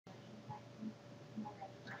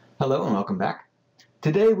Hello and welcome back.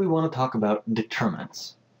 Today we want to talk about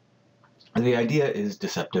determinants. The idea is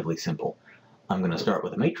deceptively simple. I'm going to start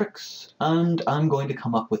with a matrix, and I'm going to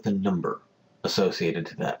come up with a number associated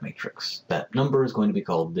to that matrix. That number is going to be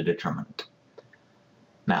called the determinant.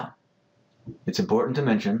 Now, it's important to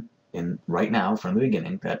mention right now from the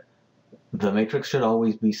beginning that the matrix should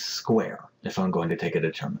always be square if I'm going to take a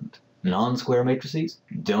determinant. Non-square matrices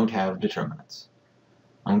don't have determinants.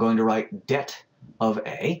 I'm going to write det of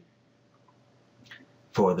A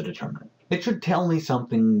for the determinant. It should tell me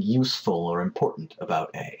something useful or important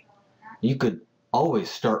about A. You could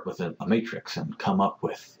always start with a matrix and come up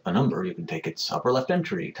with a number. You can take its upper left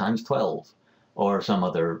entry times 12 or some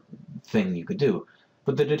other thing you could do.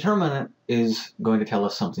 But the determinant is going to tell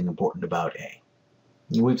us something important about A.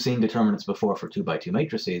 We've seen determinants before for 2x2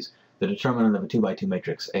 matrices. The determinant of a 2x2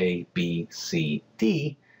 matrix A, B, C,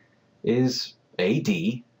 D is AD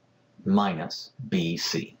minus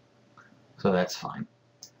BC. So that's fine.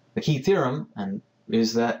 The key theorem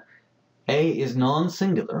is that A is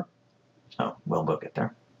non-singular. Oh, well, we'll get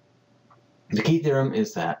there. The key theorem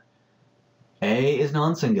is that A is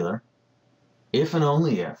non-singular if and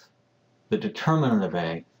only if the determinant of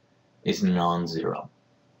A is non-zero.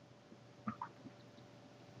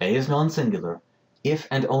 A is non-singular if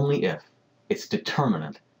and only if its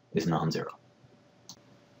determinant is non-zero.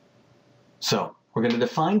 So, we're going to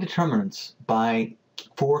define determinants by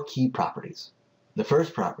 4 key properties. The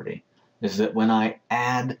first property is that when I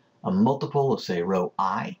add a multiple of, say, row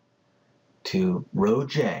I to row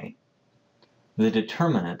J, the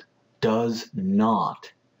determinant does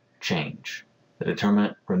not change. The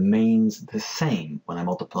determinant remains the same when I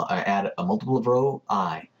add a multiple of row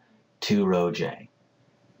I to row J.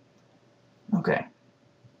 Okay.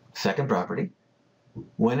 Second property.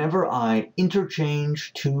 Whenever I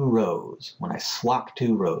interchange 2 rows, when I swap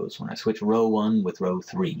 2 rows, when I switch row 1 with row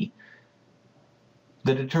 3,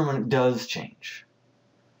 the determinant does change.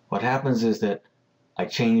 What happens is that I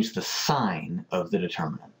change the sign of the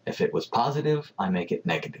determinant. If it was positive, I make it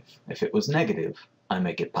negative. If it was negative, I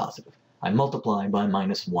make it positive. I multiply by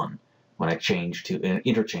 -1 when I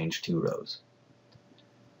interchange 2 rows.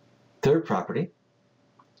 Third property,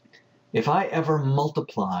 if I ever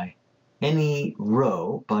multiply any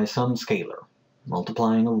row by some scalar,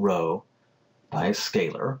 multiplying a row by a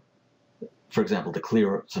scalar, for example, to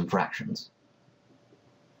clear some fractions,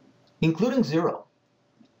 including 0,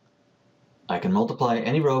 I can multiply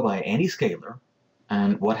any row by any scalar,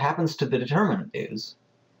 and what happens to the determinant is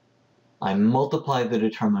I multiply the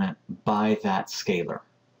determinant by that scalar.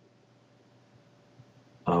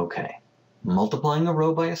 Okay, multiplying a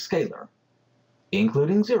row by a scalar,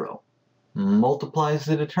 including 0, multiplies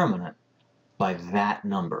the determinant by that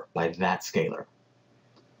number, by that scalar.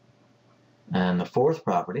 And the fourth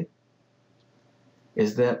property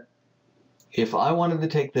is that if I wanted to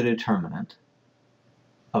take the determinant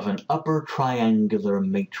of an upper triangular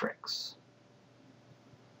matrix,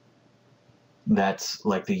 that's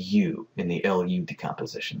like the U in the LU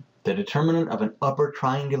decomposition. The determinant of an upper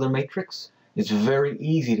triangular matrix is very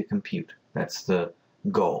easy to compute. That's the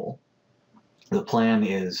goal. The plan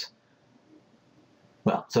is,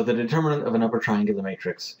 well, so the determinant of an upper triangular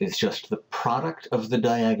matrix is just the product of the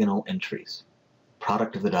diagonal entries.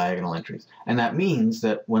 Product of the diagonal entries. And that means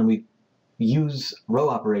that when we use row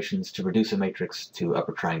operations to reduce a matrix to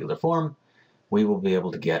upper triangular form, we will be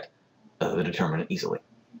able to get the determinant easily.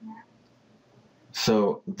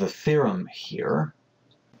 So the theorem here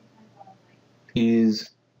is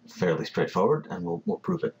fairly straightforward, and we'll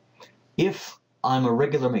prove it. If I'm a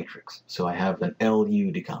regular matrix, so I have an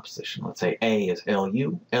LU decomposition. Let's say A is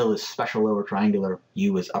LU, L is special lower triangular,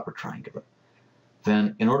 U is upper triangular.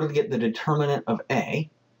 Then, in order to get the determinant of A,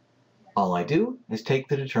 all I do is take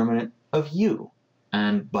the determinant of U.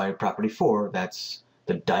 And by property 4, that's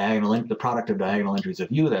the product of diagonal entries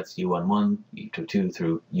of U, that's U11, U22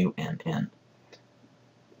 through UNN.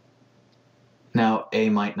 Now, A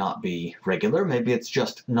might not be regular, maybe it's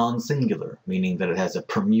just non-singular, meaning that it has a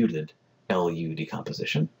permuted LU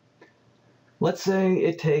decomposition. Let's say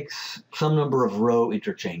it takes some number of row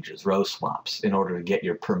interchanges, row swaps, in order to get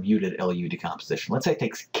your permuted LU decomposition. Let's say it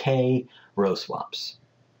takes K row swaps.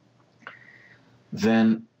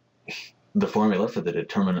 Then the formula for the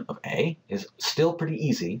determinant of A is still pretty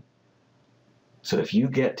easy. So if you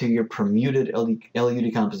get to your permuted LU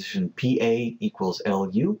decomposition, PA equals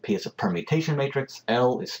LU, P is a permutation matrix,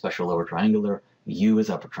 L is special lower triangular, U is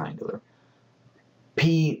upper triangular.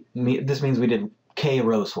 This means we did K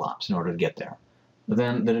row swaps in order to get there.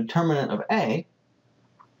 Then the determinant of A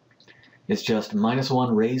is just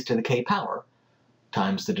 -1 raised to the K power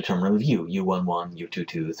times the determinant of U, U11,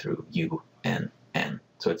 U22 through UNN.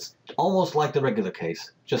 So it's almost like the regular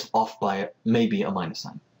case, just off by maybe a minus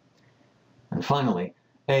sign. And finally,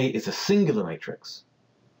 A is a singular matrix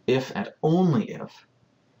if and only if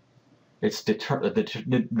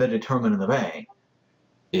the determinant of A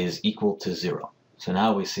is equal to 0. So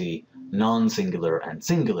now we see non-singular and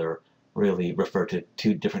singular really refer to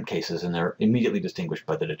two different cases, and they're immediately distinguished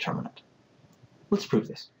by the determinant. Let's prove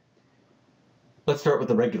this. Let's start with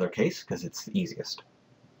the regular case, because it's the easiest.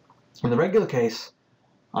 In the regular case,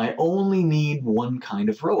 I only need one kind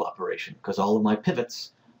of row operation, because all of my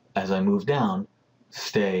pivots, as I move down,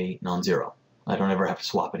 stay non-zero. I don't ever have to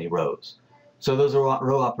swap any rows. So those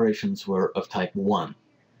row operations were of type 1.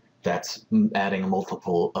 That's adding a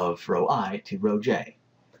multiple of row I to row j.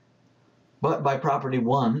 But by property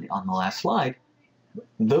 1 on the last slide,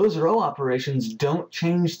 those row operations don't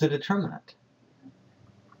change the determinant.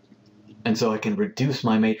 And so I can reduce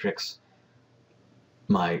my matrix,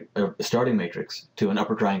 my starting matrix, to an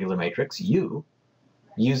upper triangular matrix, U,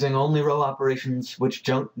 using only row operations which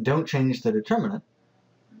don't change the determinant.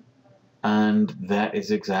 And that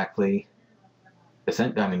is exactly,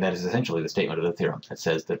 that is essentially the statement of the theorem. It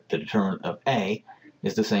says that the determinant of A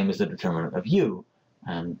is the same as the determinant of U,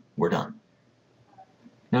 and we're done.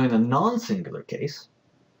 Now in the non-singular case,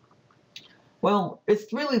 well,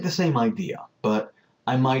 it's really the same idea, but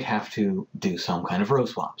I might have to do some kind of row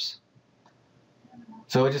swaps.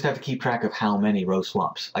 So I just have to keep track of how many row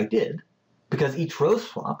swaps I did, because each row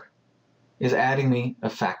swap is adding me a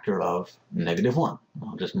factor of -1.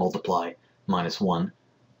 I'll just multiply -1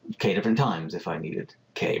 k different times if I needed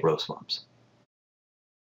k row swaps.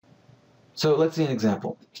 So let's see an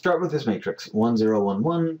example. Start with this matrix: 1, 0, 1,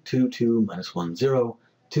 1, 2, 2, -1, 0,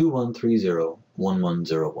 2, 1, 3, 0, 1, 1,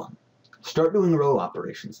 0, 1. Start doing row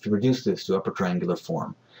operations to reduce this to upper triangular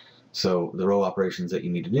form. So the row operations that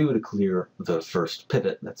you need to do to clear the first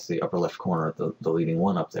pivot, that's the upper left corner, the leading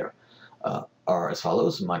one up there, are as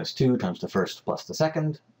follows: -2 times the first plus the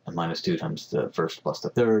second, and -2 times the first plus the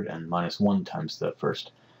third, and -1 times the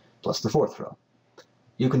first plus the fourth row.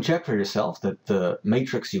 You can check for yourself that the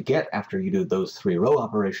matrix you get after you do those 3 row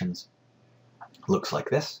operations looks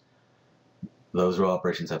like this. Those row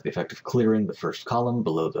operations have the effect of clearing the first column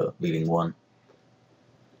below the leading one.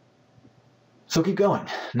 So keep going.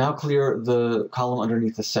 Now clear the column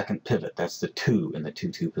underneath the second pivot. That's the 2 in the 2,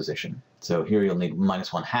 2 position. So here you'll need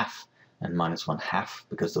 -1/2 and -1/2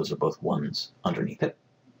 because those are both 1s underneath it.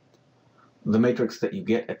 The matrix that you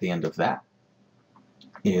get at the end of that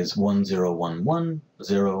is 1, 0, 1, 1,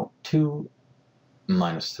 0, 2,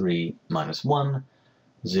 -3, -1,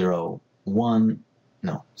 0, 1,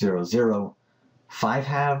 no, 0, 0, 5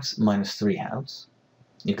 halves minus 3 halves.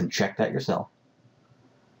 You can check that yourself.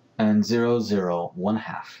 And 0, 0,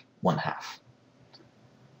 1/2, 1/2.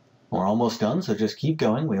 We're almost done, so just keep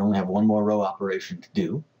going. We only have one more row operation to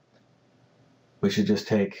do. We should just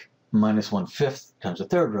take -1/5 times the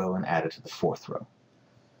third row and add it to the fourth row.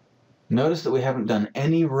 Notice that we haven't done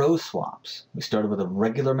any row swaps. We started with a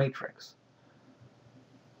regular matrix.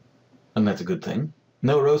 And that's a good thing.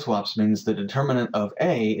 No row swaps means the determinant of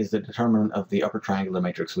A is the determinant of the upper triangular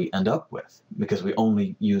matrix we end up with, because we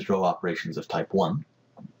only used row operations of type 1.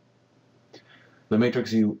 The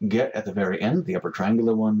matrix you get at the very end, the upper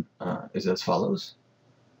triangular one, is as follows.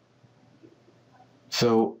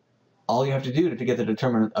 So all you have to do to get the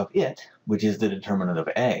determinant of it, which is the determinant of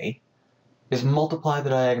A, is multiply the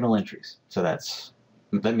diagonal entries. So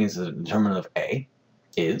that means the determinant of A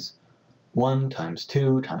is 1 times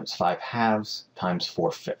 2 times 5 halves times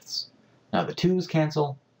 4/5. Now the 2's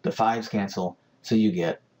cancel, the 5's cancel, so you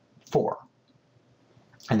get 4.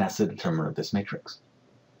 And that's the determinant of this matrix.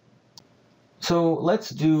 So let's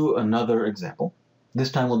do another example.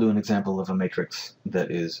 This time we'll do an example of a matrix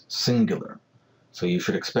that is singular. So you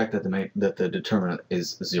should expect that the determinant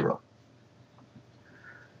is 0.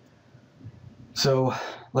 So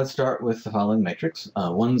let's start with the following matrix: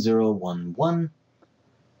 1, 0, 1, 1,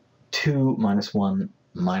 2, -1,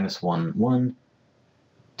 -1, 1,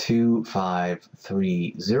 2, 5,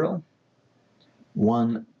 3, 0,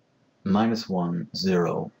 1, -1,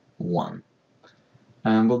 0, 1.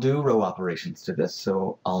 And we'll do row operations to this,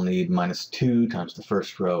 so I'll need -2 times the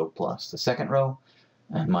first row plus the second row,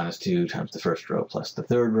 and -2 times the first row plus the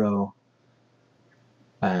third row,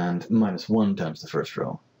 and -1 times the first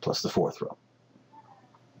row plus the fourth row.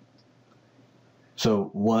 So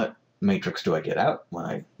what matrix do I get out when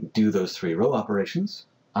I do those 3 row operations?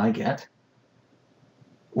 I get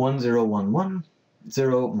 1, 0, 1, 1,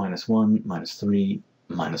 0, -1, -3,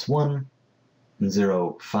 -1,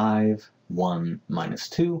 0, 5, 1,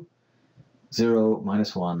 -2, 0,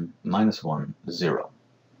 -1, -1, 0.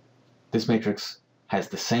 This matrix has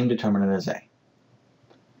the same determinant as A.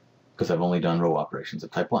 because I've only done row operations of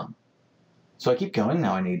type 1. So I keep going.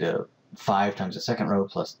 Now I need 5 times the second row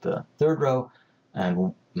plus the third row,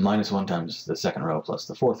 and minus 1 times the second row plus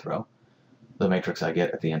the fourth row. The matrix I get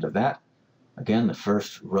at the end of that. Again, the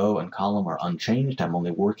first row and column are unchanged. I'm only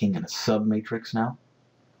working in a sub-matrix now.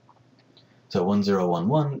 So 1, 0, 1,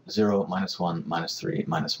 1, 0, minus 1, minus 3,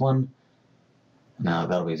 minus 1. Now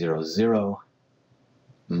that'll be 0, 0,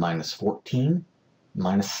 minus 14,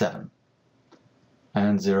 minus 7,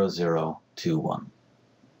 and 0, 0, 2, 1.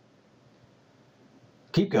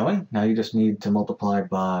 Keep going. Now you just need to multiply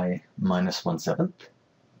by minus 1/7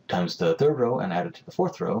 times the third row and add it to the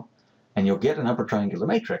fourth row, and you'll get an upper triangular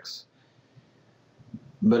matrix,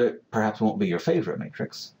 but it perhaps won't be your favorite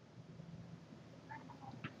matrix,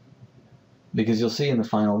 because you'll see in the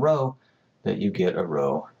final row that you get a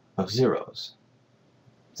row of zeros.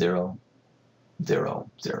 0, 0,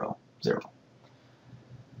 0, 0.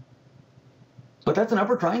 But that's an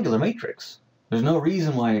upper triangular matrix. There's no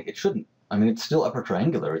reason why it shouldn't. I mean, it's still upper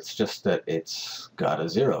triangular, it's just that it's got a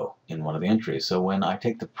 0 in one of the entries. So when I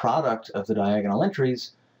take the product of the diagonal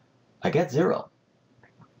entries, I get 0.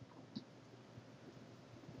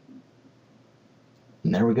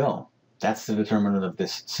 And there we go. That's the determinant of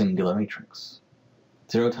this singular matrix.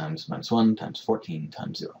 0 times minus 1 times 14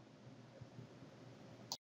 times 0.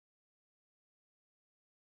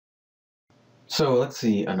 So let's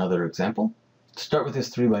see another example. Start with this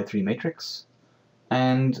 3 by 3 matrix.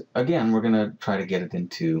 And again, we're going to try to get it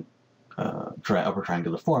into upper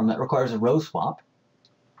triangular form. That requires a row swap,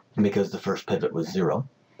 because the first pivot was 0.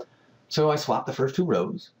 So I swap the first 2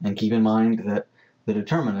 rows, and keep in mind that the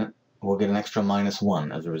determinant will get an extra minus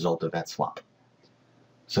 1 as a result of that swap.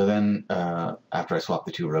 So then, after I swap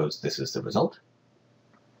the 2 rows, this is the result.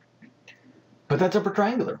 But that's upper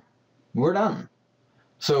triangular. We're done.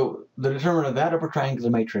 So the determinant of that upper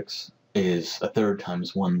triangular matrix is a third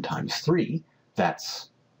times 1 times 3. That's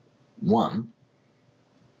 1.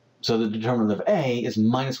 So the determinant of A is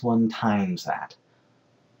minus 1 times that.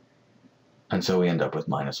 And so we end up with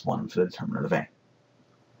minus 1 for the determinant of A.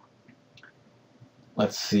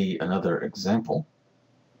 Let's see another example.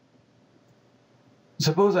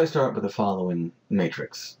 Suppose I start with the following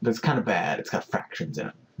matrix. That's kind of bad. It's got fractions in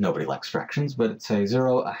it. Nobody likes fractions, but it's a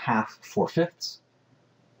 0, a half, 4/5,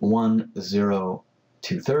 1, 0,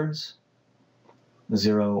 2/3,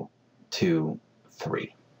 0, 2,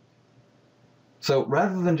 3. So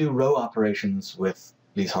rather than do row operations with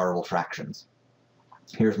these horrible fractions,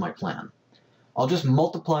 here's my plan. I'll just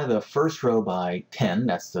multiply the first row by 10,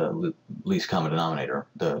 that's the least common denominator,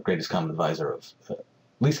 the greatest common divisor of,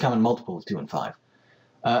 least common multiple of 2 and 5,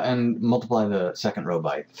 and multiply the second row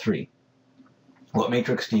by 3. What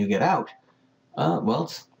matrix do you get out? Well,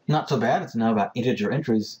 it's not so bad. It's now got integer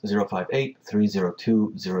entries 0, 5, 8, 3, 0,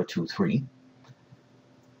 2, 0, 2, 3.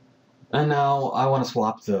 And now I want to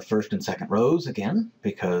swap the first and second rows again,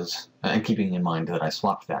 because, and keeping in mind that I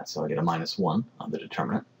swapped that, so I get a minus 1 on the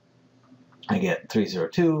determinant. I get 3, 0,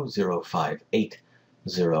 2, 0, 5, 8,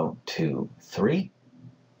 0, 2, 3.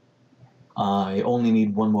 I only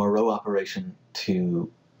need one more row operation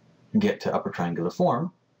to get to upper triangular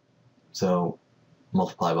form, so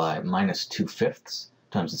multiply by minus 2/5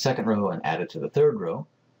 times the second row and add it to the third row.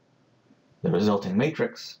 The resulting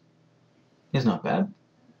matrix is not bad.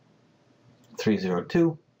 3, 0,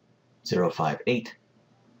 2, 0, 5, 8,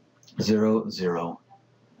 0, 0,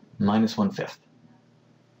 minus 1/5.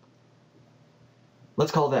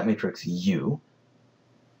 Let's call that matrix U.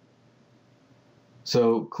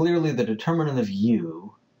 So clearly the determinant of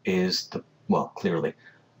U is the, well, clearly,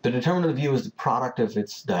 the determinant of U is the product of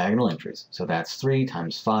its diagonal entries. So that's 3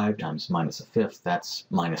 times 5 times minus 1/5, that's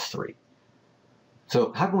minus 3.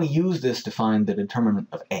 So how can we use this to find the determinant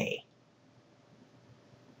of A?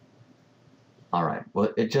 All right,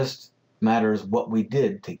 well, it just matters what we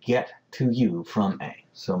did to get to U from A.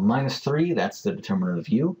 So minus 3, that's the determinant of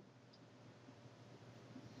U.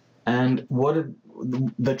 And what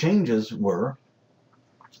the changes were,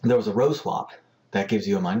 there was a row swap. That gives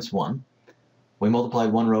you a minus 1. We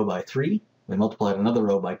multiplied one row by 3. We multiplied another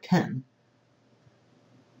row by 10.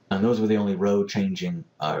 And those were the only row changing,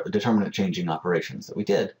 determinant changing operations that we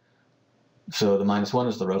did. So the minus 1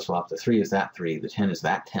 is the row swap, the 3 is that 3, the 10 is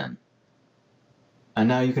that 10. And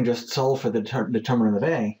now you can just solve for the determinant of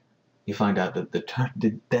A. You find out that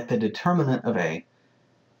the determinant of A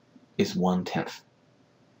is 1/10.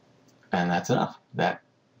 And that's enough. That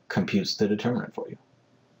computes the determinant for you.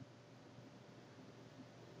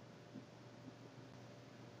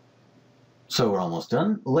 So we're almost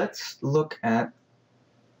done. Let's look at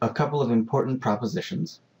a couple of important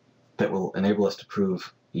propositions that will enable us to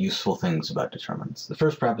prove useful things about determinants. The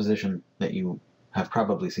first proposition that you have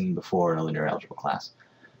probably seen before in a linear algebra class,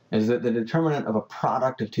 is that the determinant of a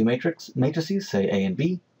product of two matrices, say A and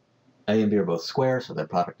B are both square, so their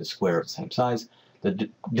product is square of the same size. The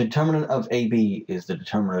determinant of AB is the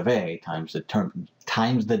determinant of A times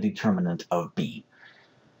the determinant of B.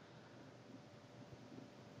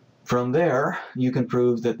 From there, you can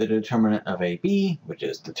prove that the determinant of AB, which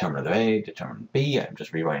is determinant of A, determinant of B, I'm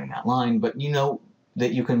just rewriting that line, but you know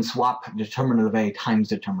that you can swap determinant of A times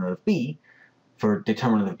determinant of B for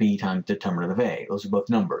determinant of B times determinant of A. Those are both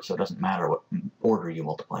numbers, so it doesn't matter what order you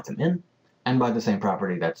multiply them in. And by the same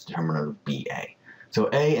property, that's determinant of BA. So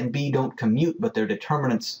A and B don't commute, but their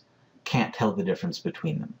determinants can't tell the difference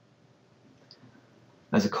between them.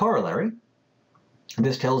 As a corollary,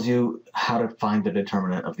 this tells you how to find the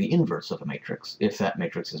determinant of the inverse of a matrix, if that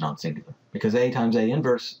matrix is non-singular. Because A times A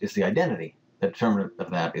inverse is the identity. The determinant of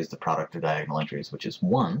that is the product of diagonal entries, which is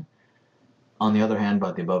 1. On the other hand,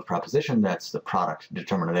 by the above proposition, that's the product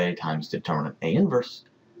determinant of A times determinant A inverse,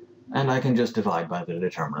 and I can just divide by the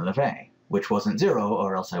determinant of A, which wasn't 0,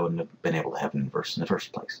 or else I wouldn't have been able to have an inverse in the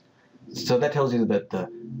first place. So that tells you that the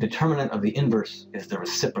determinant of the inverse is the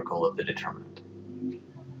reciprocal of the determinant.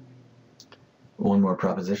 One more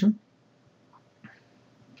proposition.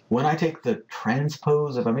 When I take the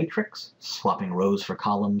transpose of a matrix, swapping rows for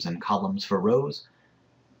columns and columns for rows,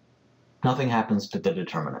 nothing happens to the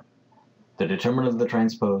determinant. The determinant of the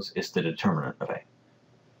transpose is the determinant of A.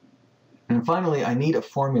 And finally, I need a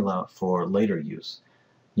formula for later use.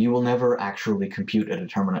 You will never actually compute a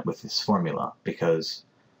determinant with this formula because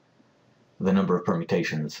the number of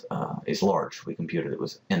permutations is large. We computed it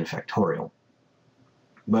was n factorial.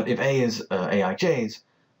 But if A is aij's,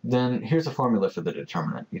 then here's a formula for the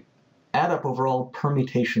determinant. You add up over all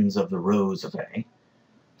permutations of the rows of A,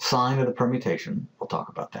 sign of the permutation, we'll talk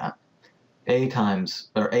about that,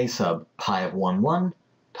 A sub pi of 1, 1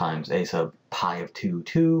 times A sub pi of 2,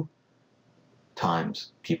 2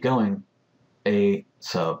 times, keep going, A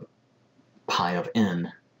sub pi of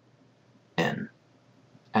n, n.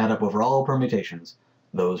 Add up over all permutations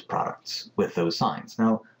those products with those signs.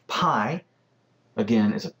 Now, pi,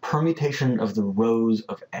 again, is a permutation of the rows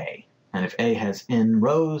of A. And if A has n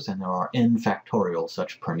rows, then there are n factorial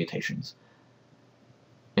such permutations.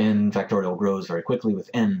 N factorial grows very quickly with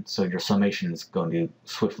n, so your summation is going to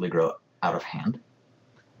swiftly grow out of hand.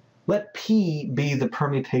 Let P be the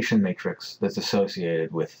permutation matrix that's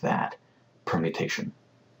associated with that permutation.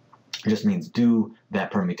 It just means do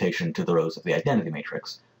that permutation to the rows of the identity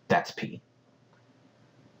matrix. That's P.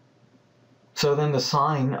 So then the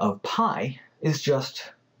sign of pi is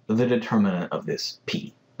just the determinant of this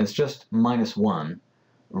P. It's just minus 1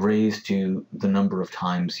 raised to the number of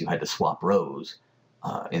times you had to swap rows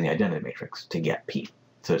in the identity matrix to get P.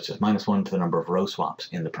 So it's just minus 1 to the number of row swaps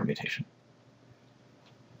in the permutation.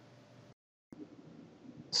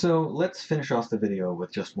 So let's finish off the video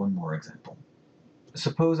with just one more example.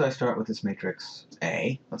 Suppose I start with this matrix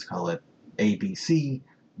A, let's call it ABC,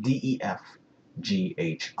 DEF,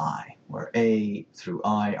 GHI, where A through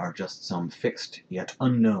I are just some fixed yet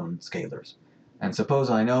unknown scalars. And suppose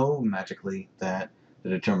I know, magically, that the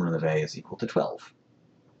determinant of A is equal to 12.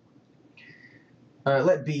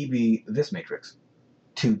 Let B be this matrix,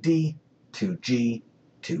 2D, 2G,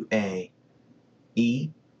 2A, E,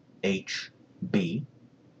 H, B,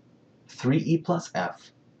 3E plus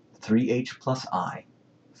F, 3H plus I,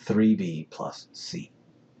 3B plus C.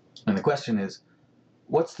 And the question is,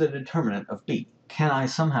 what's the determinant of B? Can I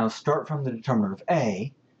somehow start from the determinant of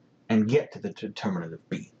A and get to the determinant of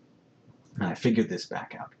B? And I figured this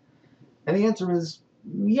back out. And the answer is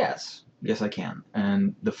yes. Yes, I can.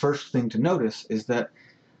 And the first thing to notice is that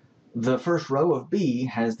the first row of B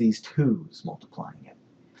has these 2's multiplying it.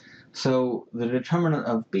 So the determinant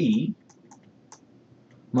of B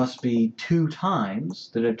must be 2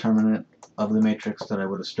 times the determinant of the matrix that I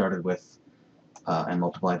would have started with and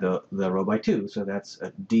multiply the row by 2. So that's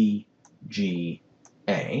a D, G,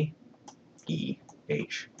 A, E,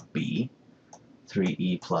 H, B,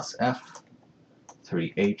 3E plus F,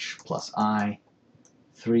 3H plus I,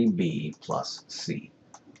 3B plus C.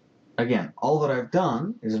 Again, all that I've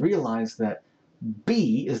done is realize that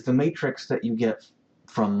B is the matrix that you get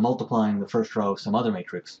from multiplying the first row of some other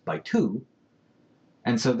matrix by 2,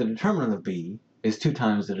 and so the determinant of B is 2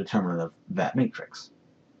 times the determinant of that matrix.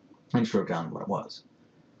 I just wrote down what it was.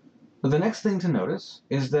 But the next thing to notice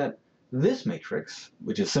is that this matrix,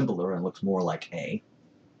 which is simpler and looks more like A,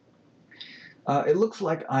 it looks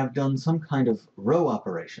like I've done some kind of row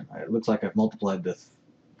operation. It looks like I've multiplied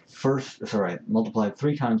multiplied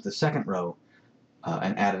 3 times the second row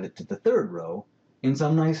and added it to the third row in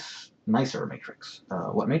some nicer matrix.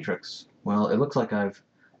 What matrix? Well, it looks like I've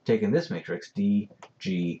taken this matrix, D,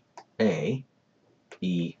 G, A,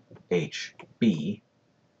 E, H, B,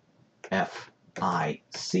 F, I,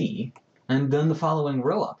 C, and done the following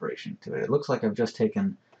row operation to it. It looks like I've just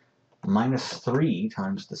taken -3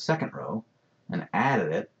 times the second row and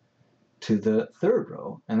added it to the third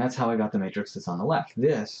row, and that's how I got the matrix that's on the left.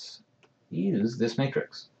 This is this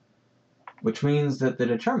matrix, which means that the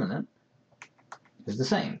determinant is the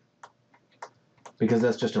same, because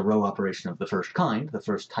that's just a row operation of the first kind, the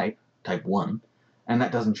first type, type 1, and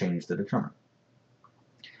that doesn't change the determinant.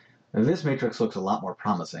 Now, this matrix looks a lot more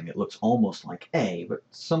promising. It looks almost like A, but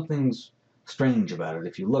something's strange about it.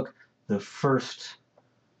 If you look, the first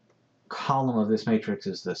column of this matrix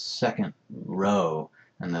is the second row,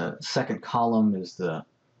 and the second column is the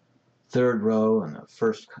third row, and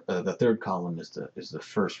the third column is the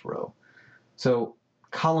first row. So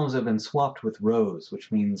columns have been swapped with rows,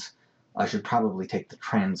 which means I should probably take the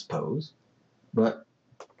transpose. But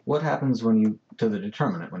what happens to the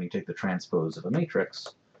determinant when you take the transpose of a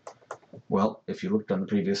matrix? Well, if you looked on the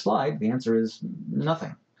previous slide, the answer is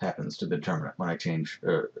nothing happens to the determinant when I change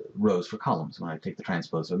rows for columns, when I take the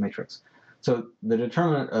transpose of a matrix. So the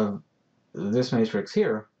determinant of this matrix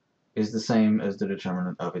here is the same as the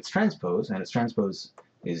determinant of its transpose, and its transpose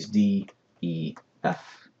is D, E,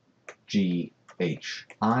 F, G, H,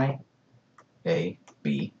 I, A,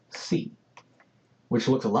 B, C, which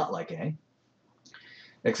looks a lot like A,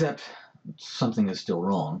 except something is still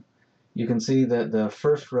wrong. You can see that the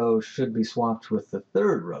first row should be swapped with the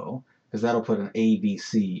third row, because that'll put an A, B,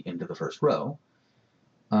 C into the first row.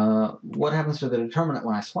 What happens to the determinant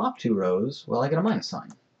when I swap two rows? Well, I get a minus sign.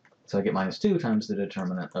 So I get -2 times the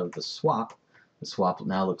determinant of the swap. The swap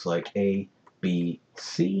now looks like A, B,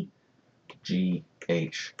 C, G,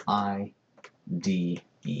 H, I, D,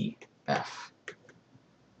 E, F,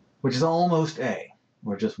 which is almost A.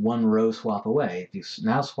 We're just one row swap away. If you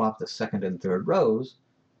now swap the second and third rows,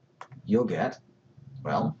 you'll get,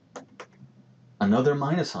 well, another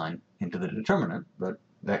minus sign into the determinant, but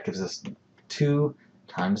that gives us 2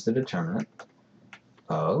 times the determinant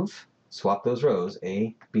of, swap those rows,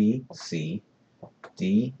 A, B, C,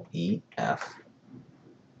 D, E, F,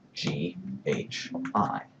 G, H,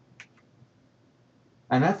 I.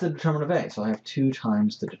 And that's the determinant of A, so I have 2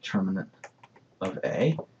 times the determinant of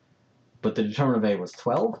A, but the determinant of A was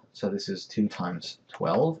 12, so this is 2 times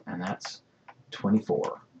 12, and that's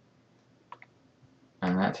 24.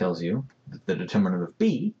 And that tells you that the determinant of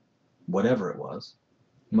B, whatever it was,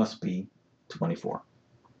 must be 24.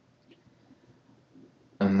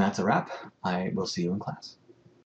 And that's a wrap. I will see you in class.